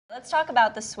Let's talk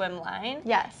about the swim line.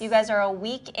 Yes. You guys are a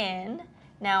week in.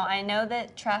 Now, I know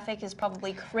that traffic is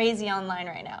probably crazy online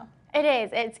right now. It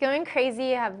is. It's going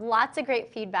crazy. I have lots of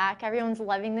great feedback. Everyone's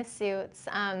loving the suits.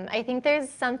 I think there's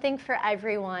something for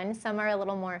everyone. Some are a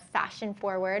little more fashion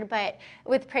forward, but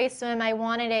with Praise Swim, I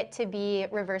wanted it to be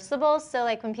reversible. So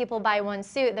like when people buy one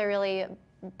suit, they're really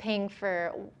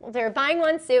they're buying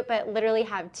one suit, but literally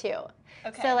have two.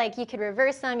 Okay. So like you could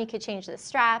reverse them, you could change the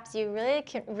straps, you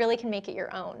really can make it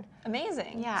your own.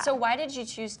 Amazing. Yeah. So why did you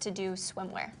choose to do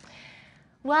swimwear?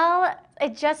 Well,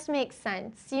 it just makes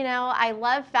sense. You know, I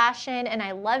love fashion and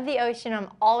I love the ocean. I'm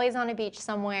always on a beach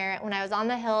somewhere. When I was on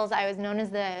the hills, I was known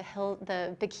as the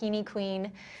bikini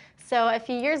queen. So a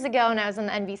few years ago when I was on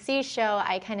the NBC show,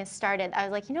 I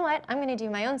was like, you know what, I'm gonna do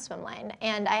my own swim line.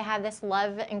 And I have this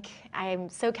love, and I'm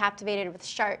so captivated with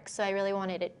sharks, so I really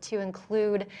wanted it to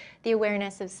include the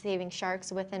awareness of saving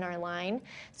sharks within our line.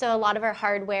 So a lot of our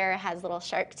hardware has little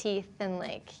shark teeth and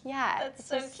That's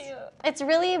so cute. It's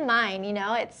really mine, you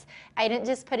know? I didn't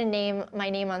just put my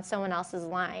name on someone else's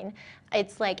line.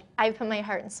 It's like, I put my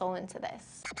heart and soul into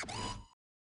this.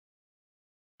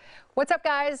 What's up,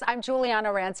 guys? I'm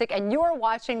Giuliana Rancic, and you're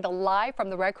watching the Live from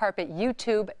the Red Carpet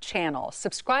YouTube channel.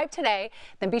 Subscribe today,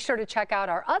 then be sure to check out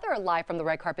our other Live from the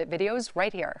Red Carpet videos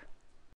right here.